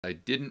I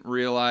didn't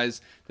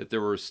realize that there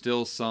were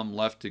still some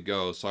left to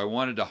go. So I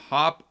wanted to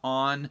hop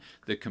on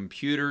the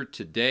computer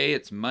today.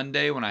 It's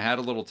Monday when I had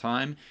a little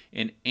time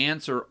and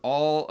answer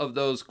all of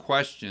those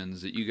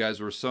questions that you guys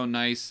were so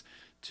nice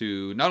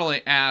to not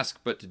only ask,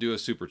 but to do a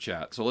super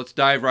chat. So let's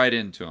dive right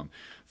into them.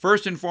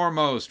 First and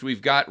foremost,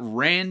 we've got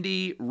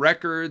Randy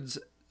Records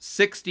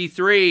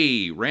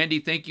 63. Randy,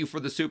 thank you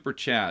for the super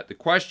chat. The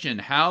question,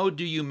 how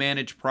do you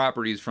manage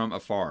properties from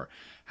afar?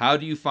 How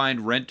do you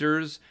find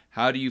renters?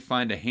 How do you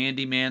find a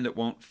handyman that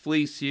won't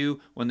fleece you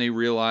when they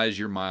realize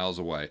you're miles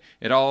away?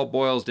 It all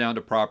boils down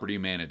to property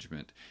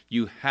management.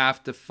 You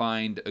have to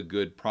find a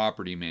good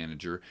property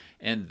manager,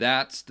 and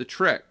that's the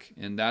trick,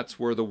 and that's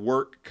where the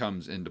work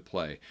comes into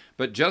play.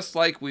 But just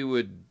like we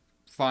would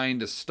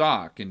find a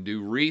stock and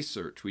do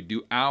research, we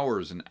do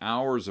hours and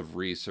hours of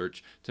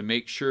research to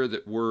make sure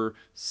that we're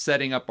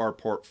setting up our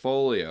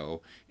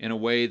portfolio in a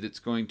way that's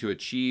going to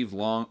achieve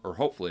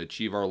hopefully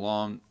achieve our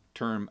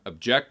long-term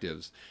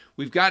objectives.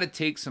 We've got to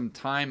take some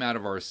time out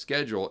of our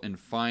schedule and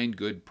find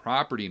good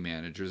property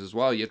managers as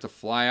well. You have to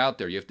fly out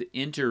there. You have to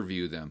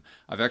interview them.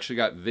 I've actually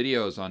got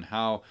videos on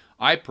how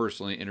I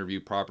personally interview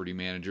property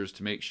managers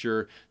to make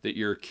sure that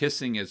you're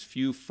kissing as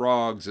few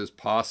frogs as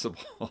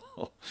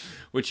possible,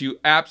 which you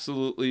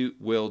absolutely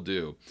will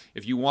do.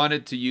 If you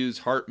wanted to use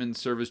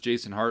Hartman's service,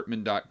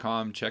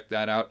 jasonhartman.com, check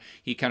that out.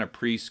 He kind of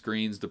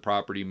pre-screens the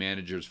property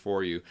managers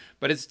for you.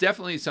 But it's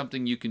definitely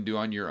something you can do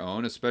on your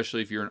own,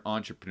 especially if you're an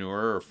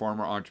entrepreneur or a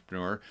former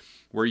entrepreneur,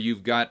 where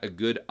you've got a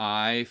good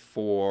eye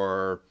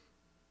for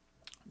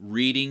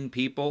reading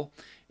people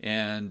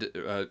and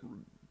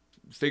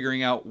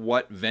figuring out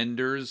what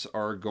vendors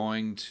are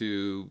going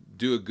to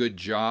do a good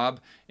job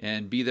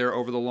and be there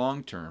over the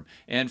long term.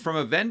 And from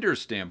a vendor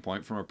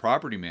standpoint, from a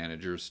property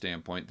manager's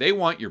standpoint, they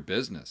want your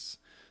business.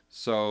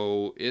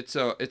 So it's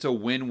a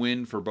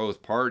win-win for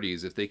both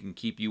parties if they can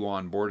keep you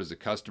on board as a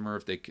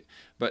customer.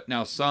 But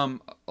now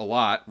a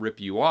lot rip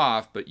you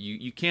off, but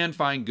you can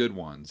find good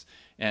ones,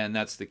 and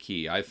that's the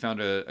key. I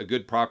found a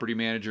good property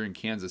manager in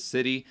Kansas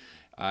City.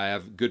 I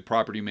have good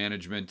property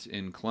management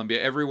in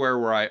Columbia. Everywhere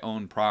where I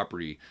own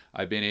property,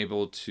 I've been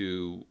able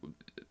to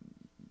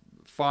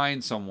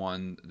find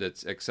someone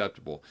that's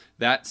acceptable.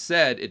 That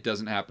said, it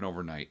doesn't happen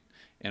overnight.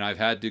 And I've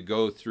had to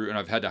go through and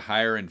I've had to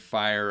hire and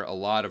fire a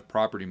lot of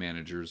property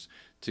managers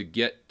to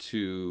get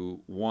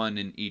to one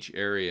in each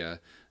area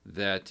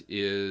that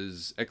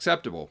is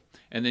acceptable.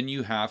 And then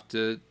you have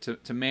to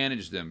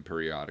manage them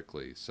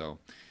periodically. So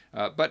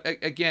but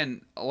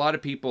again, a lot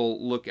of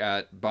people look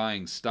at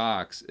buying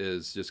stocks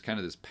as just kind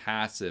of this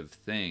passive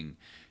thing.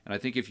 And I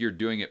think if you're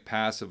doing it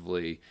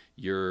passively,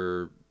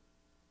 you're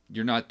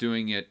not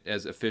doing it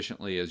as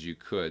efficiently as you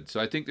could. So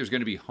I think there's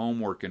going to be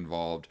homework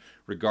involved,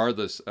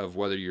 regardless of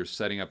whether you're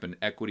setting up an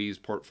equities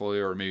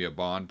portfolio or maybe a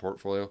bond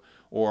portfolio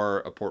or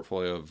a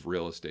portfolio of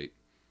real estate.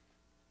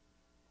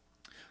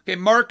 Okay,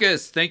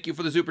 Marcus, thank you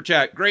for the super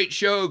chat. Great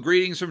show.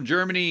 Greetings from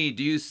Germany.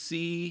 Do you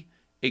see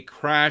a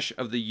crash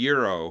of the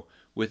euro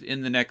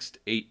within the next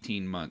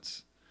 18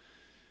 months?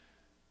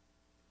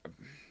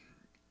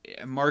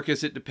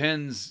 Marcus, it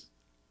depends.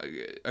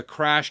 A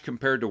crash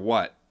compared to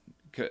what?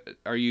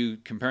 Are you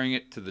comparing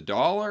it to the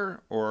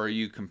dollar, or are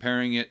you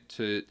comparing it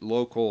to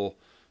local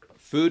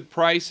food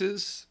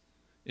prices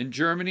in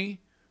Germany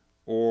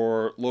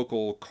or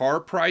local car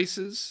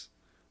prices?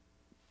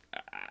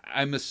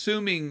 I'm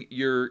assuming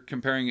you're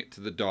comparing it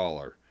to the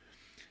dollar.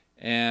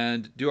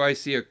 And do I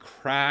see a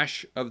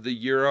crash of the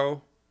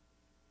euro?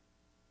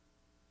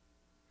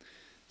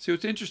 See,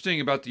 what's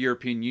interesting about the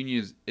European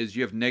Union is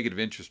you have negative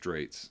interest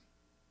rates.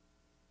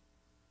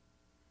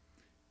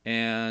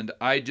 And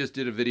I just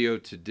did a video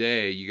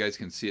today, you guys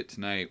can see it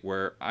tonight,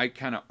 where I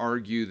kind of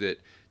argue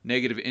that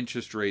negative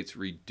interest rates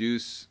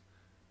reduce,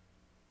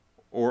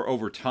 or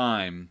over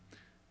time,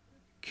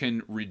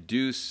 can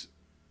reduce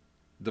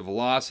the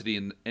velocity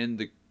in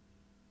the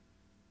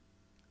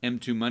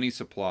M2 money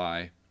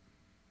supply.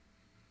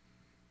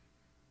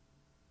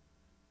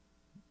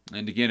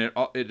 And again,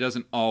 it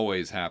doesn't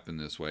always happen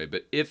this way,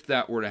 but if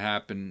that were to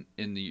happen,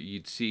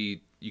 you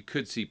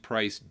could see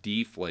price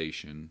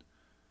deflation.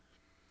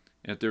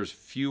 And if there's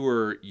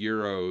fewer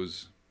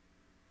euros,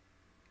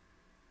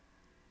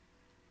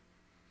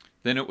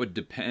 then it would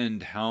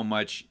depend how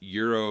much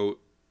euro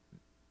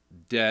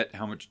debt,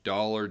 how much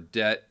dollar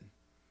debt.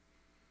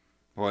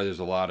 Boy, there's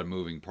a lot of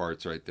moving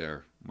parts right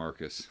there,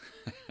 Marcus.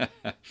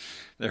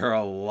 There are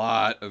a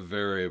lot of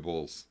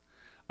variables.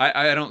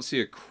 I don't see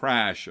a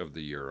crash of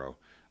the euro.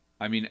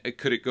 I mean,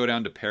 could it go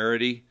down to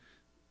parity?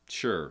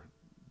 Sure.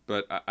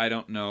 But I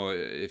don't know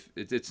if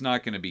it's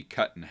not going to be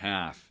cut in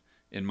half,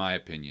 in my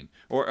opinion.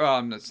 Or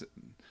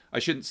I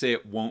shouldn't say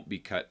it won't be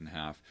cut in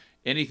half.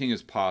 Anything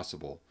is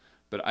possible.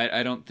 But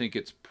I don't think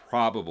it's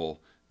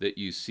probable that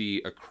you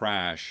see a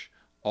crash.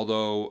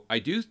 Although I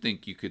do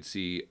think you could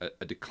see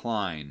a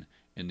decline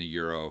in the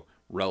euro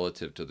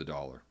relative to the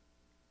dollar.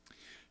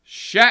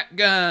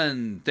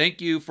 Shotgun, thank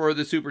you for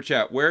the super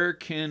chat. Where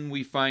can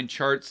we find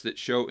charts that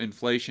show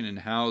inflation in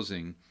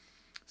housing,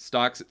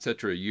 stocks,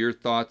 etc.? Your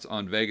thoughts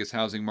on Vegas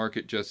housing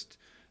market, just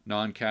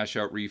non-cash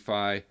out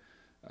refi?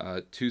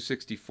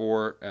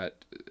 264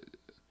 at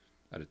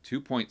a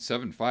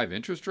 2.75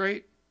 interest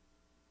rate.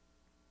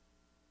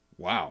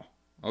 Wow.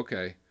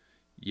 Okay.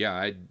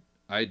 Yeah,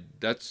 I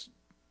that's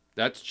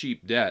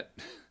cheap debt.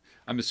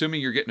 I'm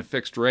assuming you're getting a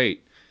fixed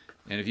rate.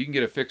 And if you can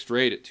get a fixed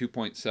rate at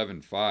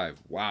 2.75,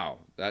 wow,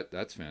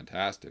 that's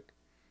fantastic.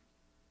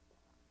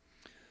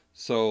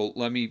 So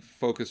let me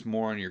focus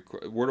more on your.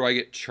 Where do I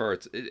get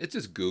charts? It's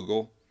just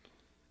Google.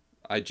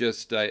 I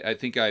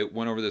think I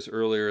went over this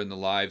earlier in the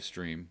live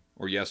stream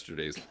or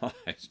yesterday's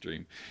live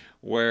stream,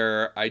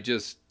 where I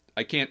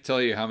can't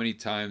tell you how many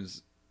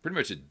times, pretty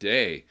much a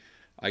day,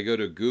 I go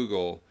to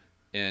Google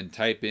and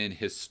type in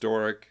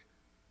historic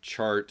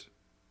chart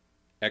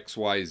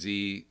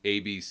XYZ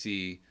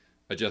ABC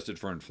adjusted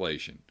for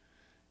inflation,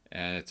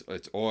 and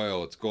it's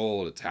oil, it's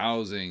gold, it's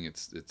housing,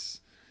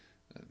 it's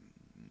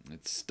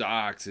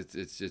stocks,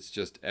 it's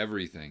just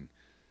everything.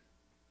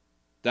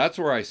 That's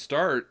where I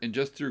start, and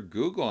just through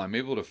Google, I'm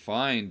able to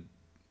find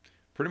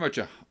pretty much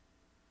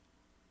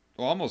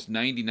almost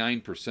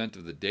 99%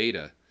 of the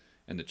data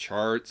and the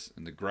charts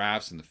and the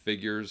graphs and the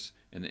figures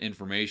and the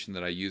information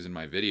that I use in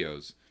my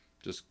videos.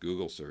 Just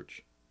Google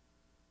search.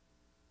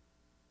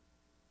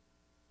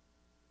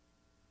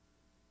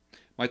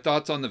 My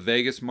thoughts on the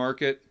Vegas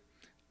market,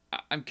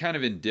 I'm kind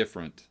of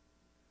indifferent.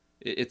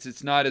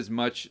 It's not as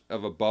much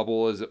of a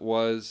bubble as it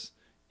was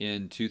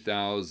in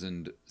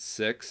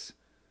 2006.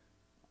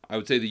 I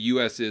would say the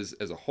U.S. is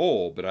as a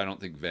whole, but I don't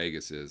think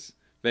Vegas is.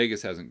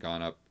 Vegas hasn't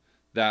gone up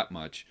that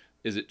much.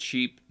 Is it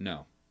cheap?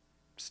 No.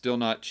 Still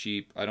not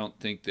cheap. I don't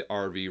think the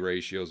RV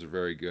ratios are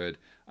very good.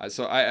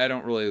 So I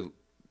don't really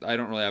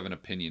have an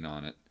opinion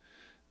on it.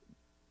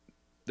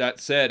 That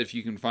said, if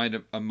you can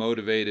find a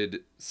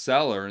motivated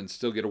seller and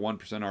still get a 1%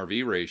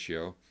 RV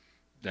ratio,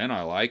 then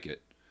I like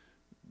it.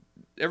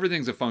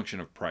 Everything's a function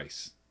of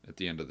price at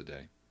the end of the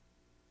day.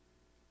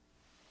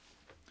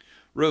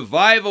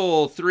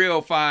 Revival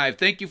 305,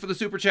 thank you for the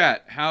super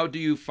chat. How do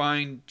you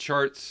find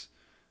charts?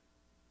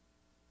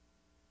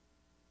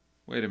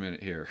 Wait a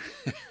minute here.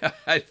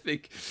 I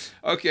think,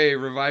 okay,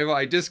 Revival,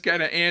 I just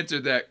kind of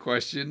answered that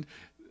question.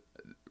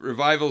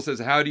 Revival says,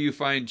 how do you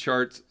find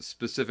charts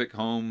specific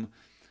home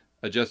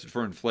adjusted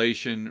for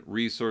inflation,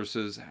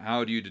 resources?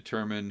 How do you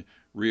determine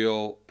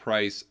real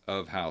price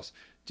of house?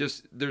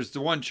 Just, there's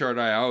the one chart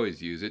I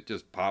always use. It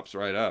just pops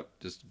right up.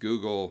 Just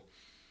Google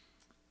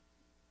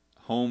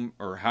home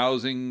or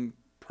housing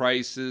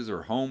prices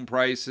or home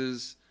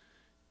prices,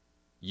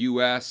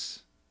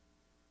 U.S.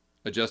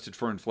 adjusted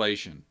for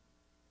inflation,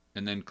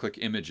 and then click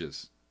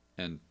images,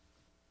 and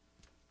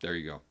there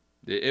you go.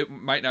 It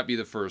might not be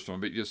the first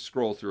one, but just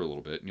scroll through a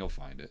little bit and you'll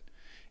find it.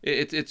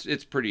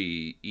 It's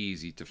pretty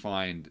easy to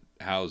find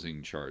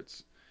housing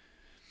charts.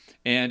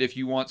 And if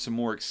you want some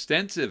more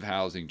extensive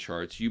housing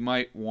charts, you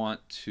might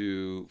want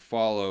to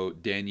follow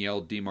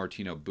Danielle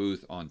DiMartino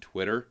Booth on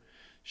Twitter.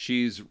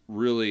 She's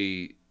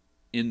really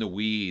in the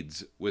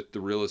weeds with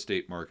the real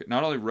estate market,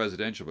 not only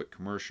residential but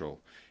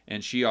commercial,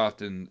 and she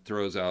often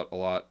throws out a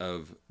lot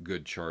of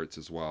good charts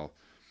as well.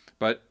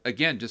 But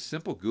again, just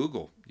simple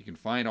Google. You can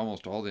find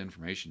almost all the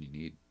information you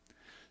need.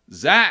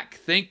 Zach,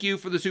 thank you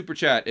for the super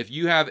chat. If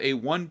you have a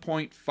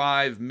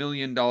 $1.5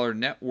 million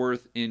net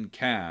worth in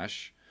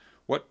cash,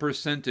 what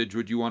percentage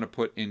would you want to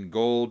put in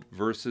gold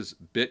versus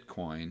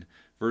Bitcoin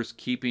versus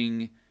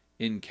keeping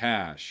in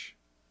cash?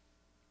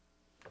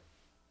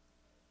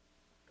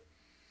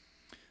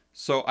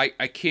 So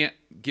I can't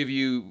give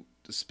you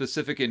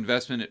specific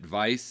investment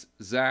advice,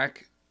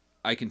 Zach.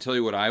 I can tell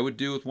you what I would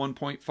do with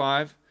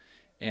 1.5,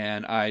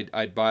 and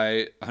I'd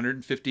buy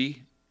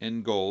 150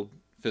 in gold,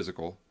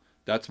 physical.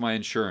 That's my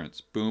insurance.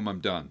 Boom,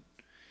 I'm done.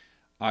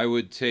 I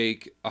would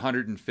take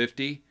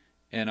 150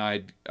 and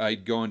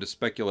I'd go into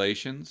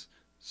speculations.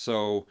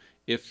 So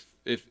if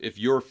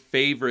your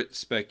favorite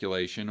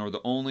speculation, or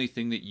the only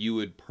thing that you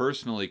would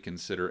personally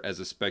consider as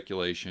a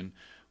speculation,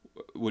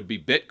 would be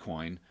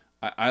Bitcoin,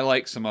 I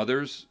like some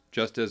others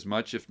just as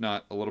much, if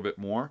not a little bit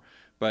more.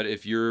 But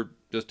if you're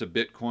just a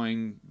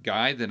Bitcoin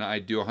guy, then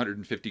I'd do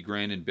 150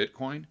 grand in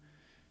Bitcoin.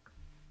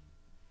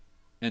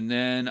 And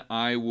then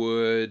I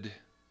would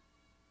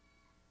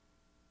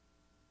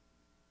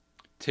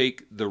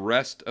take the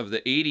rest of the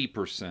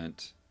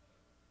 80%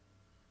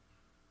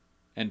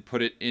 and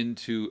put it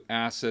into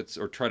assets,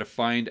 or try to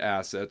find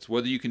assets,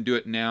 whether you can do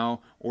it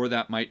now or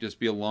that might just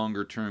be a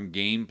longer term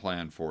game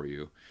plan for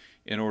you,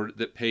 in order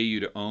that pay you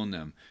to own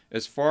them.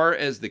 As far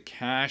as the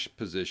cash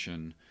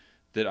position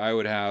that I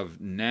would have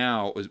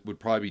now would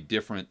probably be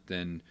different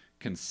than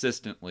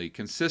consistently.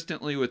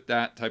 Consistently with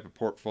that type of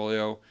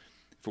portfolio,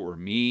 if it were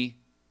me,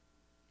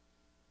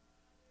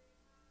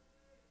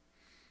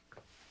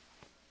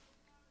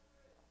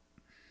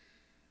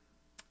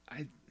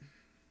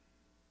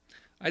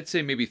 I'd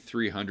say maybe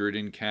 300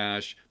 in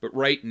cash, but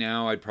right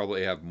now I'd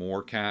probably have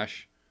more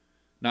cash.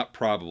 Not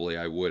probably,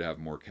 I would have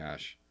more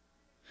cash.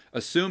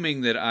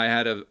 Assuming that I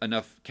had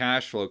enough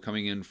cash flow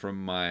coming in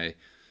from my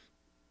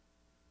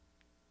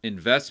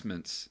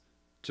investments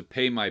to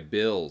pay my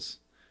bills.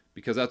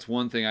 Because that's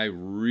one thing I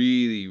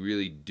really,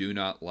 really do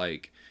not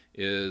like,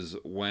 is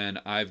when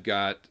I've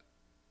got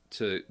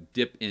to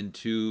dip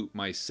into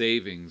my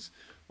savings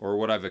or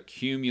what I've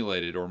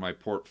accumulated or my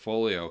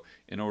portfolio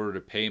in order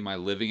to pay my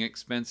living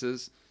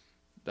expenses,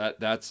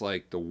 that's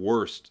like the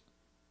worst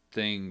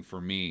thing for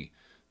me.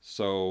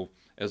 So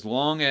as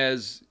long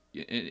as,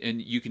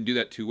 and you can do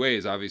that two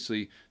ways,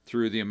 obviously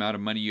through the amount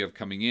of money you have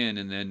coming in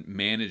and then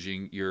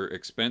managing your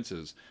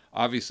expenses.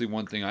 Obviously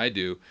one thing I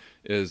do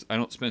is I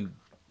don't spend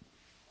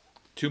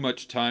too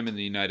much time in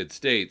the United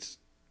States.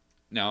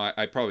 Now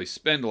I probably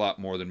spend a lot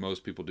more than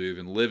most people do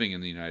even living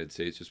in the United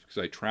States, just because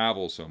I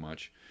travel so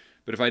much.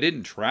 But if I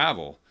didn't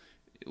travel,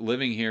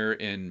 living here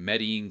in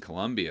Medellin,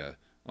 Colombia,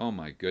 oh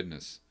my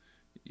goodness,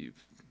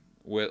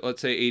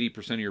 let's say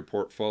 80% of your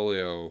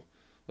portfolio,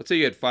 let's say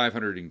you had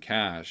 500 in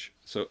cash,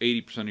 so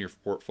 80% of your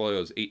portfolio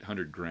is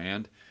 800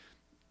 grand.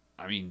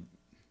 I mean,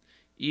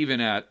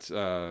 even at 5%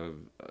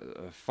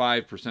 or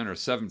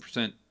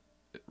 7%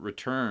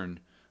 return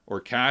or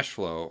cash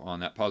flow on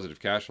that positive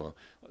cash flow,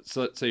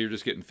 so let's say you're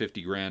just getting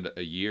 50 grand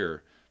a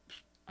year.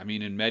 I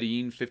mean, in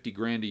Medellin, 50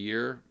 grand a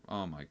year,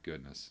 oh my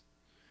goodness.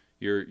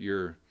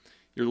 You're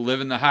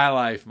living the high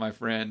life, my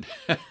friend.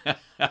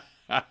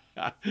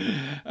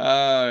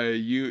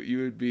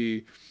 You'd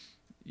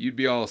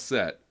be all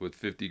set with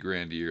 50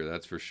 grand a year,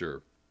 that's for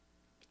sure.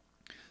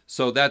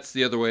 So that's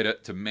the other way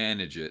to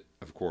manage it,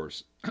 of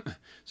course.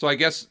 So I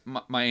guess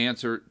my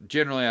answer,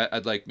 generally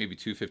I'd like maybe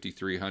 250,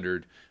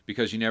 300,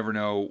 because you never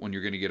know when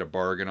you're going to get a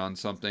bargain on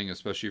something,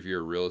 especially if you're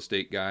a real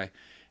estate guy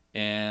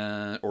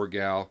or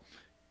gal.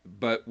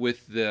 But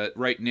with the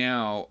right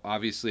now,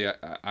 obviously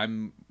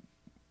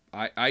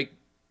I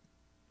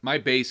my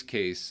base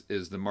case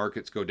is the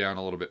markets go down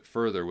a little bit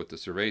further with the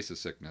cerveza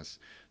sickness.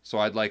 So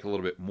I'd like a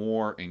little bit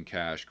more in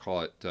cash,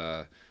 call it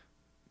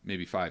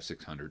maybe 500,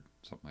 600,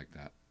 something like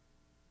that.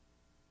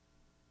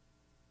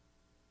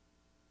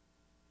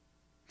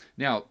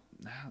 Now,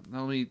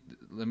 let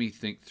me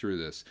think through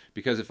this,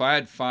 because if I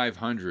had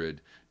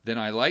 500, then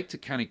I like to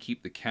kind of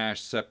keep the cash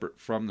separate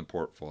from the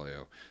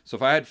portfolio. So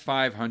if I had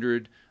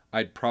 500,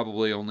 I'd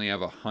probably only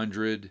have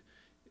 100,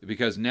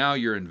 because now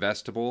you're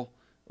investable,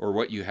 or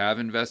what you have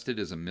invested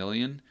is $1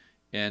 million.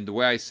 And the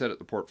way I set up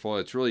the portfolio,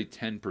 it's really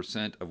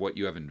 10% of what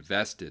you have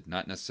invested,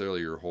 not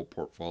necessarily your whole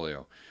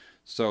portfolio.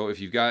 So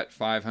if you've got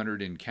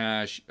 500 in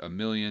cash, $1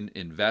 million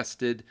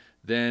invested,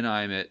 then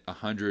I'm at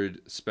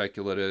 100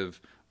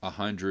 speculative,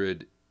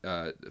 100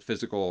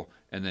 physical,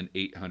 and then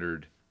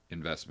 800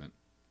 investment.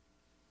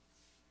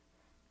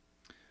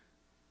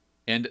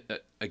 And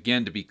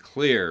again, to be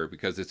clear,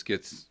 because this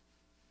gets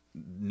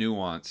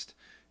nuanced,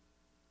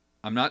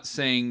 I'm not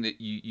saying that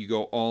you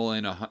go all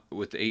in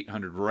with the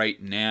 800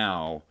 right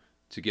now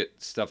to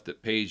get stuff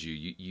that pays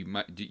you.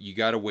 You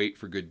got to wait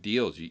for good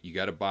deals. You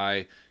got to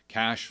buy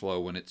cash flow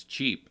when it's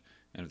cheap.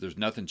 And if there's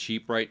nothing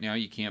cheap right now,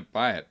 you can't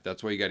buy it.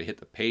 That's why you got to hit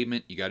the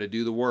pavement. You got to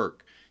do the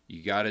work.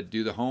 You got to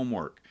do the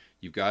homework.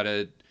 You've got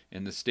to,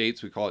 in the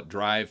States, we call it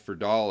drive for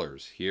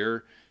dollars.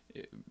 Here,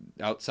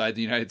 outside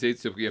the United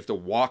States, you have to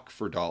walk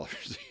for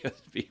dollars.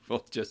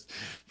 People just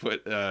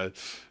put,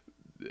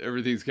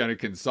 everything's kind of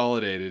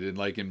consolidated. And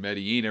like in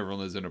Medellin, everyone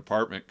lives in an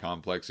apartment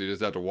complex. So you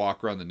just have to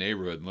walk around the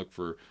neighborhood and look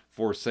for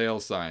sale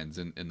signs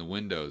in the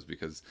windows,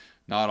 because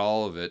not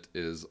all of it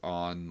is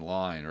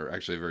online, or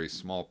actually a very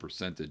small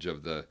percentage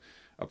of the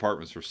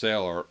apartments for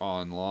sale are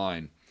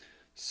online.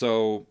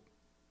 So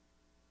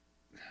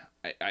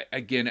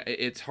again,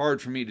 it's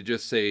hard for me to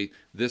just say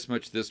this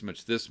much, this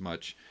much, this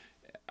much.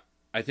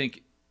 I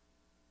think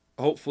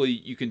hopefully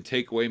you can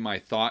take away my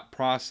thought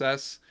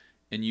process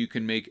and you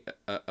can make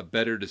a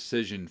better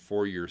decision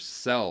for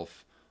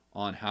yourself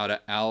on how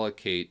to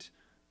allocate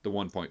the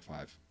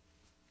 1.5.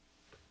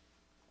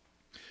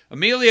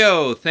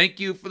 Emilio,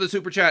 thank you for the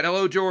super chat.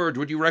 Hello, George.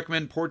 Would you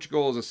recommend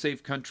Portugal as a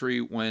safe country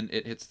when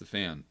it hits the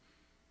fan?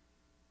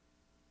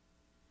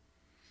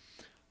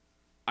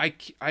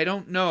 I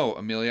don't know,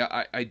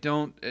 Amelia. I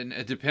don't, and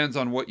it depends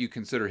on what you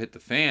consider hit the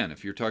fan.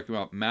 If you're talking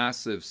about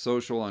massive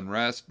social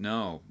unrest,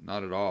 no,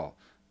 not at all.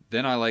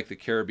 Then I like the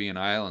Caribbean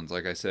islands,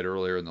 like I said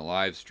earlier in the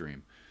live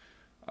stream.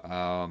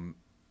 Now,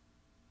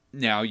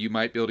 you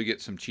might be able to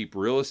get some cheap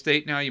real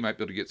estate now. You might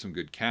be able to get some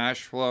good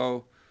cash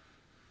flow.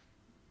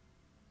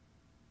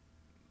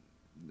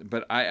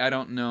 But I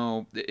don't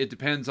know. It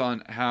depends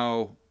on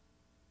how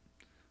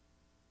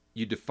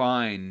you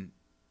define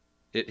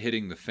it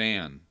hitting the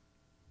fan.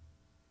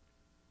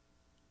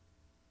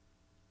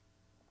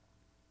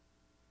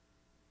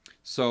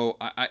 So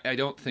I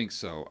don't think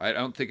so. I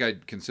don't think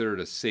I'd consider it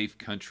a safe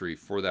country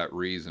for that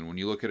reason. When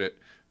you look at it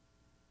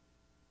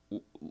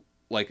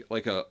like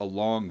a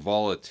long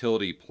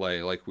volatility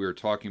play, like we were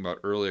talking about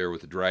earlier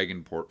with the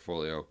Dragon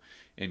portfolio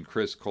in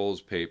Chris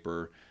Cole's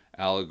paper,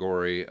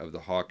 Allegory of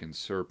the Hawk and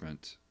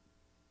Serpent.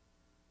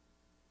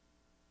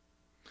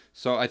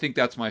 So I think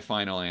that's my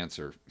final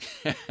answer.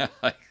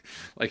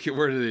 like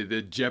where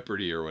the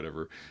Jeopardy or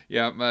whatever.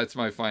 Yeah, that's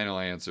my final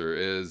answer.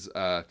 Is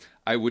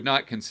I would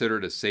not consider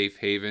it a safe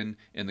haven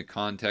in the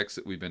context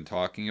that we've been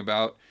talking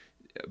about,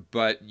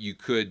 but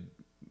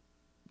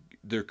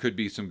there could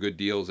be some good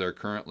deals there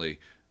currently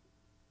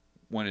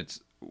when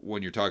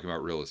you're talking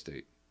about real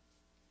estate.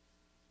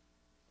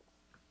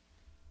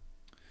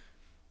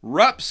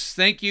 Rups,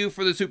 thank you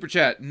for the super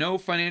chat. No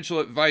financial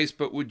advice,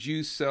 but would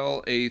you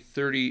sell a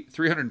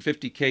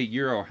 350K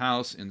euro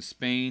house in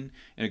Spain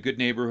in a good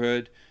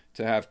neighborhood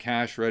to have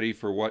cash ready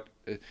for what?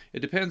 It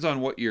depends on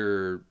what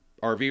your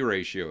RV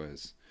ratio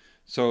is.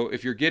 So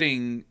if you're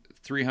getting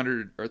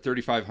 300 or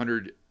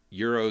 3,500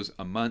 euros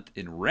a month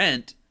in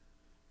rent,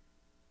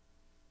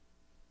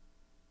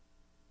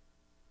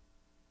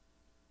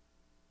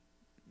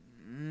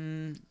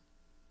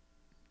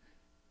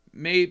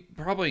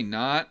 probably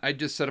not. I'd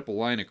just set up a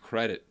line of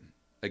credit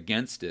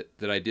against it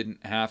that I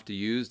didn't have to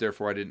use,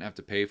 therefore I didn't have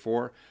to pay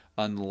for,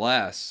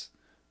 unless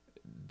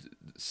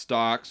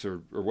stocks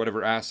or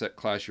whatever asset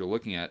class you're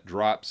looking at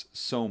drops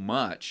so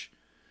much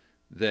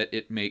that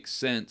it makes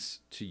sense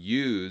to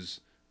use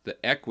the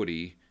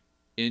equity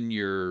in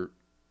your,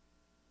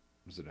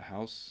 was it a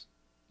house?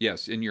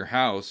 Yes, in your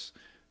house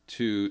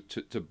to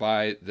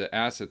buy the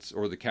assets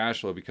or the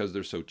cash flow because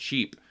they're so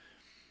cheap.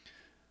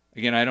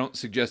 Again, I don't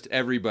suggest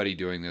everybody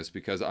doing this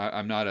because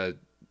I'm not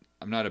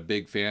a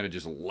big fan of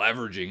just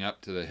leveraging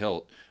up to the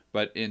hilt.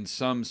 But in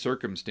some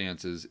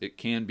circumstances, it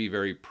can be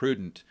very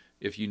prudent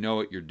if you know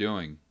what you're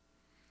doing.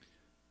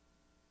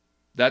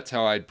 That's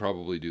how I'd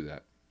probably do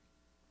that.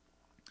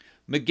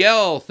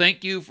 Miguel,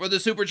 thank you for the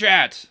super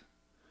chat.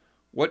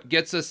 What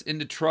gets us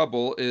into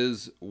trouble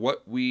is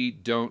what we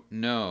don't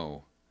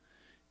know.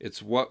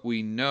 It's what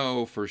we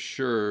know for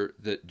sure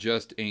that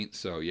just ain't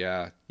so.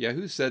 Yeah,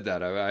 who said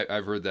that?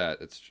 I've heard that.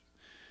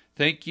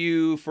 Thank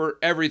you for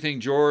everything,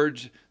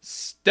 George.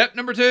 Step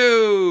number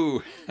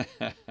 2.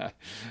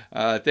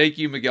 Thank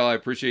you, Miguel. I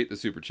appreciate the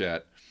super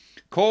chat.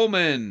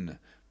 Coleman,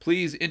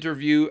 please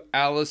interview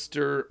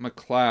Alistair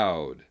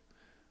McLeod.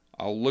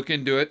 I'll look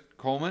into it,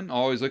 Coleman.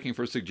 Always looking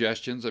for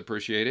suggestions. I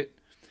appreciate it.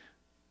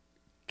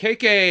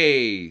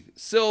 KK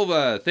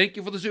Silva, thank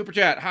you for the super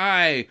chat.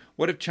 Hi,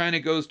 what if China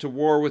goes to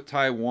war with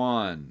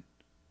Taiwan?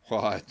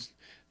 What?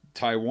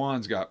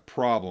 Taiwan's got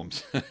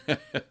problems.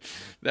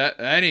 that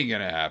ain't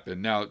gonna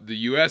happen. Now the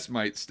U.S.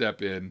 might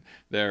step in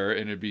there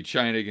and it'd be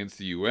China against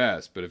the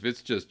U.S. But if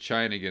it's just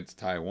China against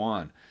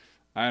Taiwan,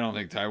 I don't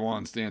think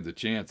Taiwan stands a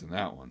chance in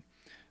that one.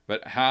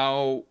 But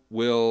how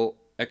will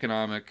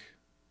economic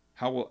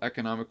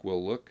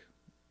will look?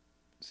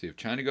 Let's see, if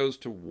China goes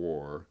to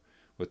war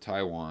with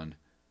Taiwan.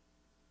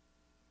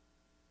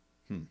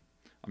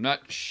 I'm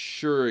not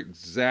sure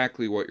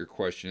exactly what your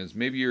question is.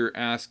 Maybe you're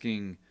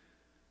asking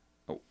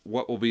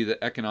what will be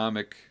the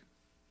economic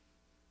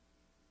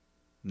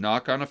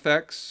knock-on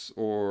effects,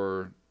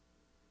 or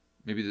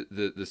maybe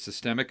the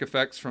systemic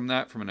effects from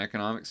that from an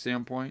economic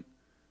standpoint.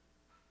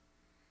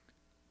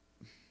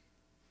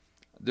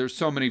 There's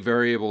so many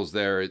variables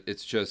there,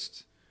 it's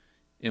just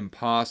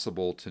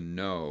impossible to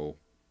know.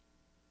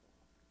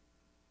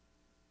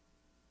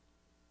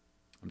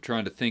 I'm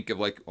trying to think of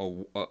like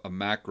a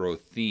macro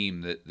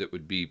theme that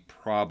would be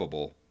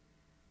probable.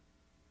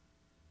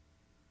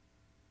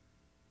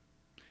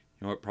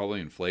 You know what?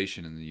 Probably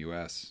inflation in the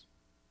U.S.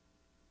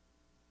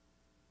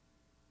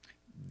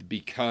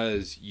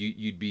 Because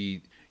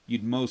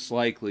you'd most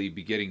likely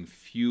be getting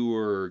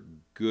fewer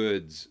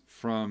goods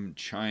from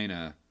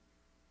China.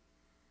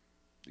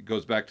 It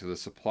goes back to the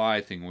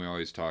supply thing we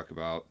always talk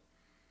about.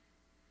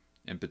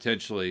 And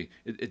potentially,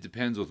 it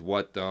depends with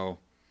what though.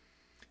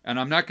 And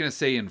I'm not going to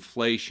say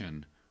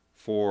inflation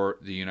for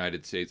the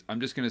United States. I'm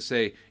just going to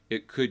say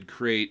it could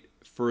create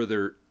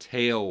further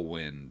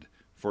tailwind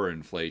for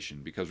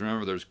inflation, because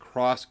remember, there's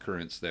cross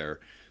currents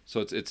there. So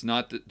it's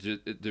not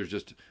that there's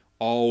just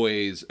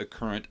always a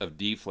current of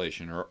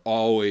deflation or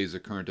always a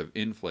current of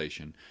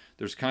inflation.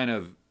 There's kind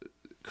of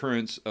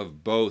currents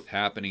of both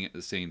happening at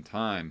the same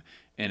time,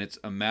 and it's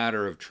a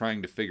matter of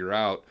trying to figure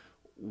out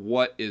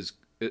what's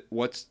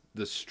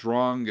the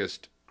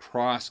strongest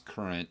cross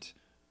current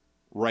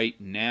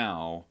right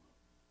now,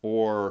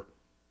 or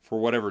for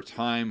whatever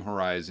time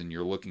horizon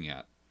you're looking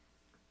at.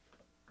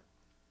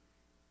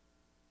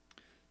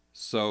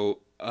 So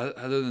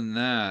other than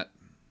that,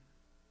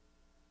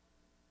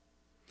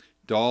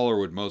 dollar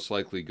would most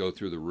likely go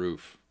through the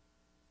roof.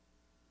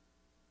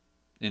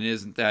 And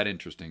isn't that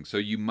interesting? So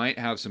you might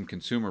have some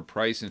consumer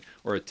price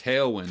or a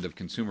tailwind of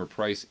consumer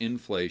price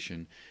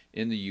inflation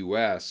in the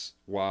U.S.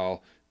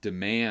 while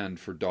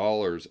demand for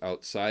dollars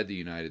outside the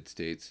United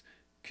States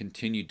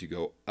continued to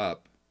go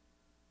up.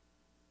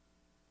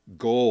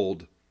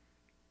 Gold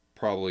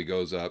probably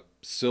goes up.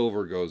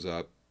 Silver goes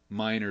up.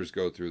 Miners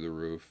go through the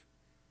roof.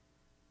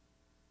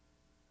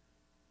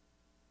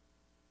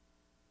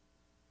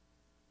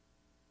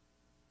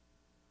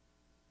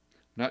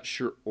 Not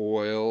sure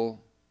oil.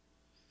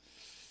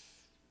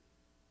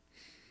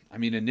 I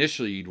mean,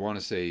 initially you'd want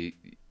to say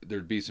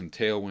there'd be some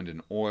tailwind in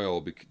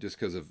oil just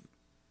because of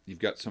you've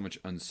got so much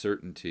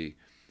uncertainty,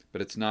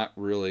 but it's not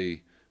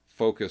really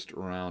focused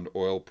around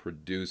oil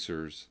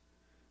producers.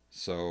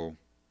 So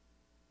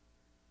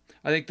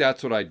I think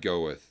that's what I'd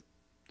go with.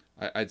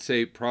 I'd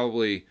say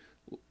probably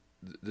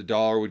the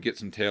dollar would get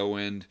some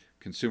tailwind,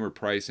 consumer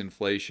price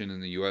inflation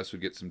in the U.S.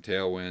 would get some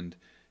tailwind,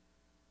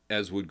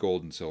 as would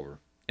gold and silver.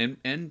 And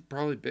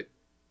probably probably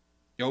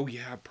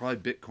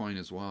Bitcoin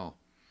as well.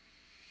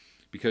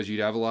 because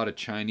you'd have a lot of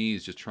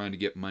Chinese just trying to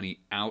get money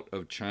out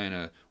of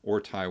China or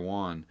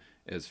Taiwan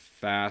as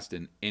fast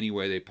in any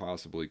way they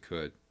possibly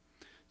could.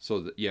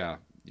 So yeah,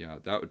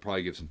 that would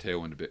probably give some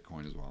tailwind to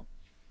Bitcoin as well.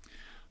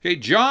 Okay,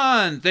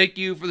 John, thank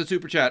you for the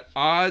super chat.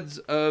 Odds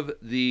of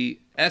the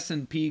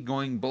S&P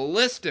going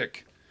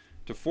ballistic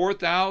to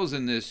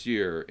 4,000 this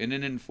year in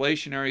an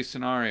inflationary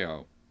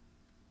scenario.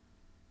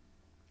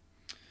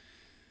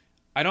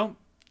 I don't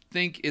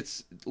think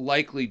it's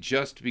likely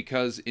just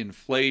because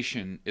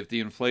inflation, if the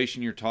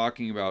inflation you're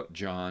talking about,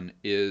 John,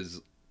 is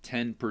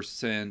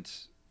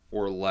 10%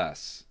 or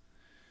less.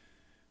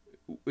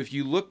 If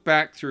you look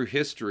back through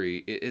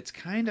history, it's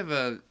kind of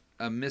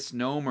a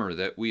misnomer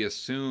that we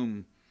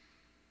assume,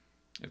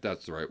 if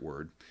that's the right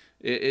word,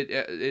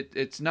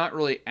 it's not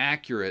really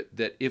accurate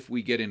that if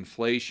we get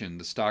inflation,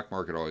 the stock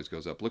market always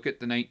goes up. Look at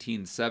the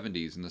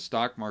 1970s, and the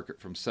stock market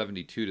from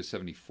 72 to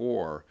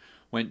 74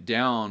 went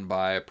down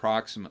by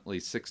approximately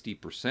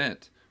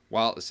 60%,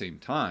 while at the same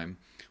time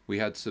we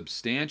had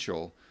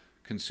substantial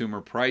consumer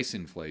price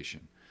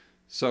inflation.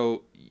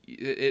 So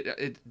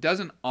it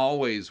doesn't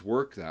always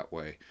work that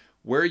way.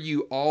 Where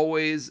you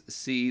always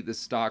see the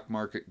stock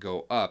market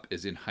go up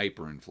is in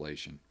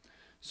hyperinflation.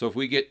 So if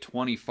we get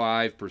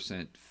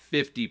 25%,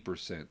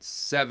 50%,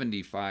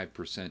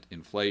 75%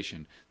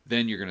 inflation,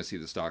 then you're going to see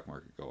the stock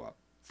market go up,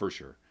 for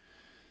sure.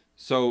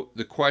 So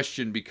the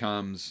question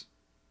becomes,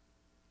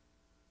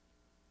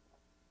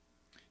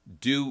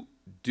 do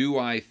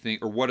I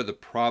think, or what are the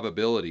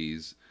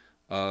probabilities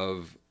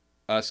of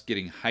us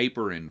getting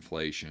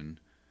hyperinflation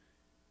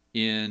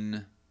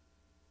in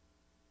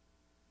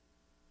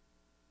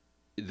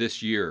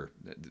this year?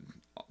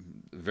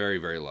 Very,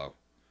 very low.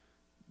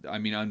 I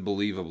mean,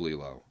 unbelievably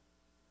low.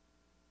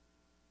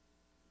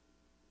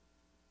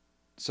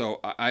 So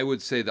I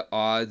would say the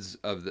odds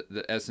of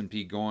the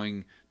S&P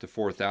going to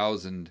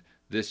 4,000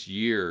 this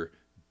year,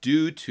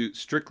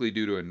 strictly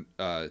due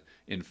to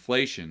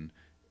inflation,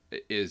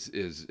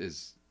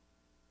 is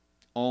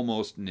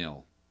almost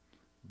nil.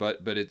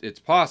 But it's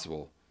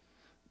possible.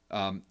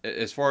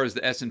 As far as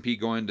the S&P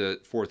going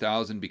to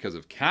 4,000 because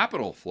of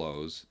capital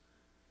flows,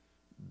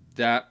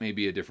 that may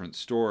be a different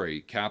story.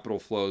 Capital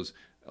flows,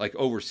 like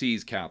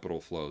overseas capital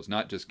flows,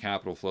 not just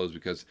capital flows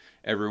because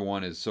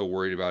everyone is so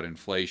worried about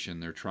inflation.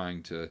 They're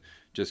trying to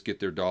just get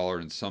their dollar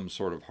in some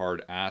sort of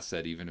hard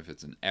asset, even if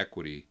it's an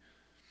equity.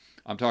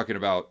 I'm talking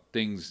about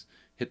things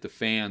hit the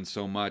fan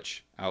so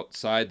much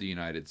outside the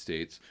United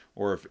States,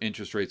 or if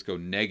interest rates go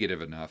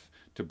negative enough,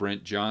 to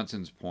Brent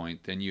Johnson's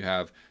point, then you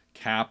have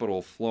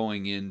capital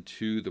flowing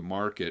into the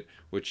market,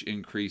 which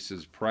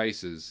increases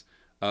prices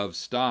of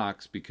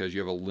stocks because you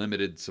have a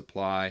limited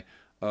supply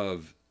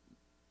of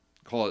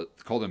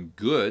call them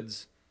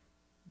goods,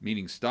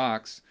 meaning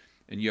stocks,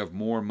 and you have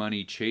more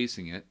money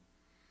chasing it.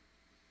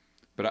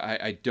 But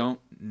I don't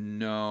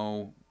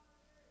know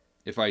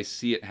if I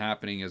see it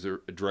happening as a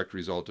direct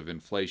result of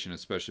inflation,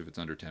 especially if it's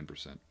under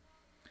 10%.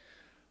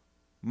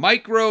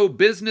 Micro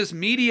Business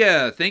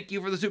Media, thank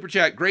you for the super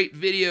chat. Great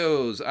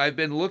videos. I've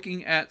been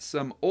looking at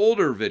some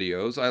older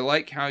videos. I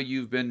like how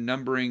you've been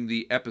numbering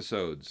the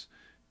episodes.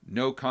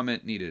 No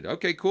comment needed.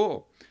 Okay,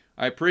 cool.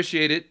 I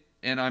appreciate it.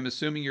 And I'm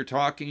assuming you're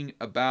talking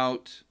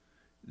about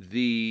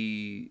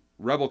the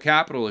Rebel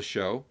Capitalist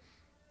show.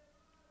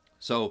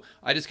 So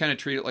I just kind of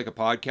treat it like a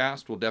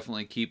podcast. We'll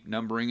definitely keep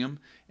numbering them.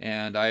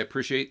 And I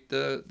appreciate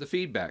the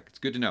feedback. It's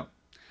good to know.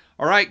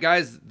 All right,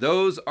 guys,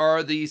 those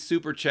are the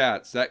super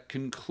chats. That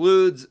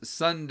concludes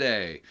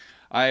Sunday.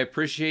 I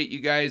appreciate you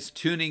guys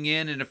tuning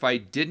in. And if I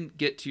didn't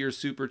get to your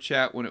super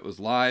chat when it was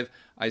live,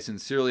 I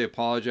sincerely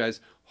apologize.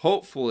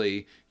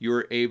 Hopefully, you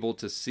were able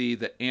to see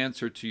the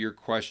answer to your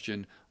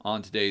question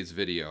on today's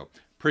video.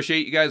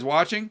 Appreciate you guys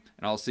watching,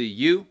 and I'll see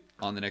you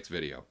on the next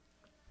video.